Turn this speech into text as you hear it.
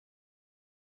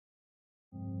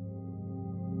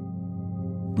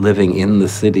living in the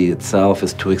city itself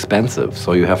is too expensive.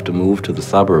 So you have to move to the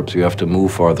suburbs, you have to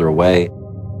move farther away.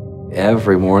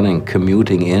 Every morning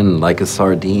commuting in like a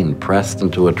sardine pressed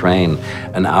into a train,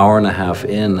 an hour and a half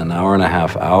in, an hour and a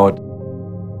half out.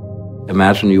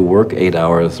 Imagine you work 8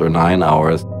 hours or 9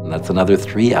 hours, and that's another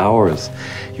 3 hours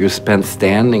you're spent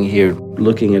standing here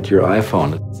looking at your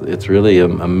iPhone. It's really a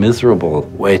miserable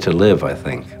way to live, I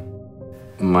think.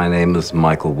 My name is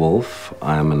Micheal Wolf.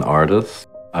 I'm an artist.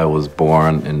 I was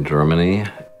born in Germany.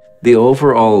 The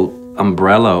overall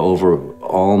umbrella over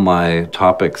all my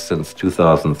topics since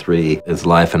 2003 is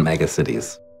life in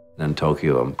megacities, in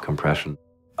Tokyo, compression.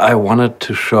 I wanted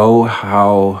to show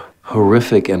how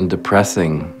horrific and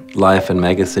depressing life in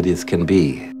megacities can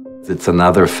be. It's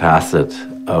another facet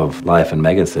of life in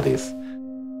megacities.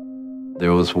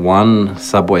 There was one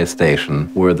subway station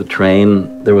where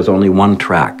there was only one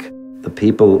track. The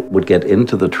people would get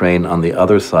into the train on the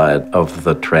other side of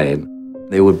the train.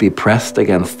 They would be pressed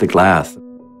against the glass.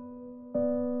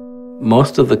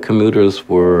 Most of the commuters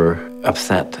were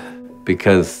upset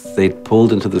because they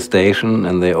pulled into the station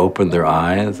and they opened their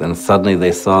eyes and suddenly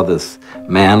they saw this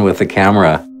man with a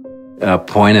camera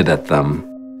pointed at them.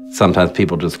 Sometimes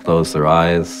people just close their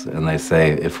eyes and they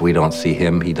say, if we don't see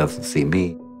him, he doesn't see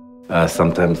me.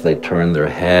 Sometimes they turn their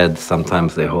head,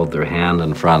 sometimes they hold their hand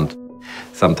in front.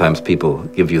 Sometimes people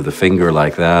give you the finger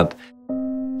like that.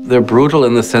 They're brutal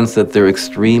in the sense that they're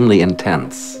extremely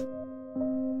intense.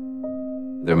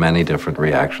 There are many different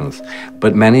reactions,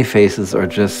 but many faces are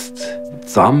just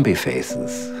zombie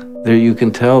faces. You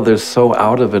can tell they're so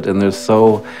out of it and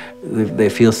they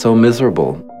feel so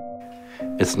miserable.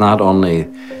 It's not only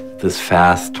this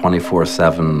fast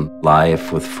 24/7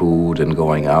 life with food and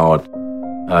going out.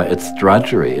 It's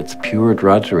drudgery, it's pure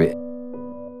drudgery.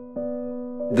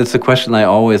 That's a question I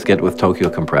always get with Tokyo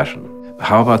compression.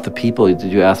 How about the people?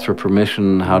 Did you ask for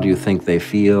permission? How do you think they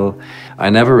feel? I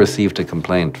never received a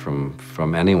complaint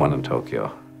from anyone in Tokyo.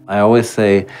 I always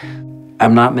say,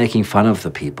 I'm not making fun of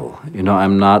the people. You know,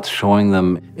 I'm not showing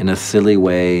them in a silly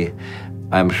way.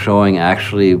 I'm showing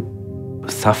actually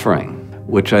suffering,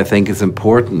 which I think is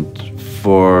important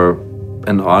for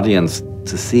an audience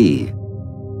to see.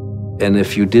 And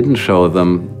if you didn't show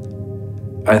them,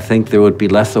 I think there would be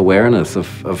less awareness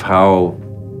of how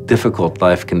difficult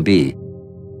life can be.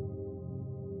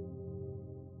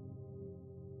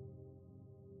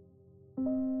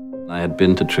 I had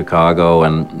been to Chicago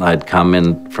and I'd come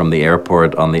in from the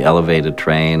airport on the elevated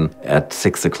train at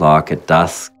 6 o'clock at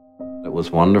dusk. It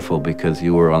was wonderful because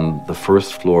you were on the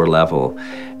first floor level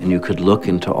and you could look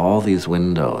into all these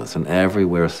windows and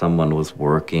everywhere someone was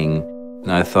working.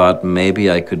 And I thought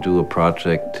maybe I could do a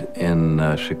project in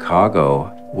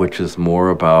Chicago, which is more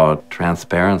about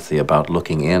transparency, about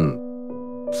looking in.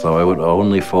 So I would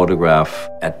only photograph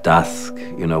at dusk,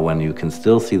 you know, when you can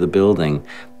still see the building,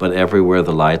 but everywhere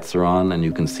the lights are on and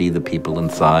you can see the people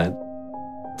inside.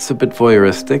 It's a bit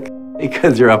voyeuristic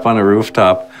because you're up on a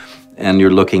rooftop and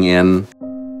you're looking in.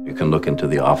 You can look into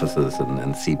the offices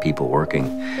and see people working.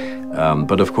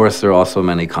 But of course, there are also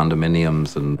many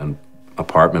condominiums and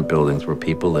apartment buildings where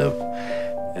people live.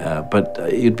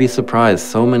 But you'd be surprised.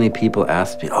 So many people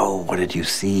ask me, oh, what did you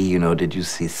see? You know, did you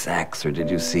see sex or did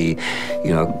you see,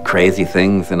 you know, crazy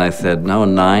things? And I said, no,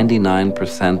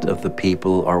 99% of the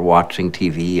people are watching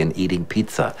TV and eating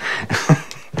pizza.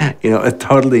 You know, it's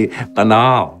totally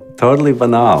banal, totally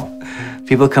banal.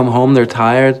 People come home, they're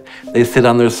tired, they sit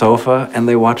on their sofa and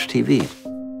they watch TV.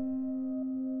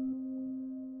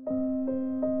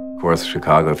 Of course,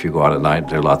 Chicago, if you go out at night,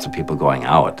 there are lots of people going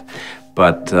out.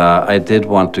 But I did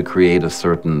want to create a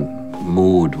certain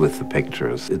mood with the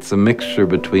pictures. It's a mixture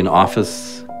between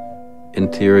office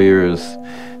interiors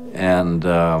and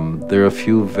there are a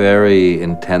few very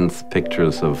intense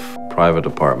pictures of private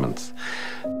apartments.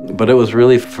 But it was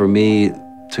really for me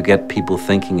to get people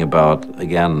thinking about,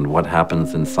 again, what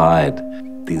happens inside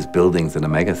these buildings in a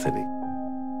megacity.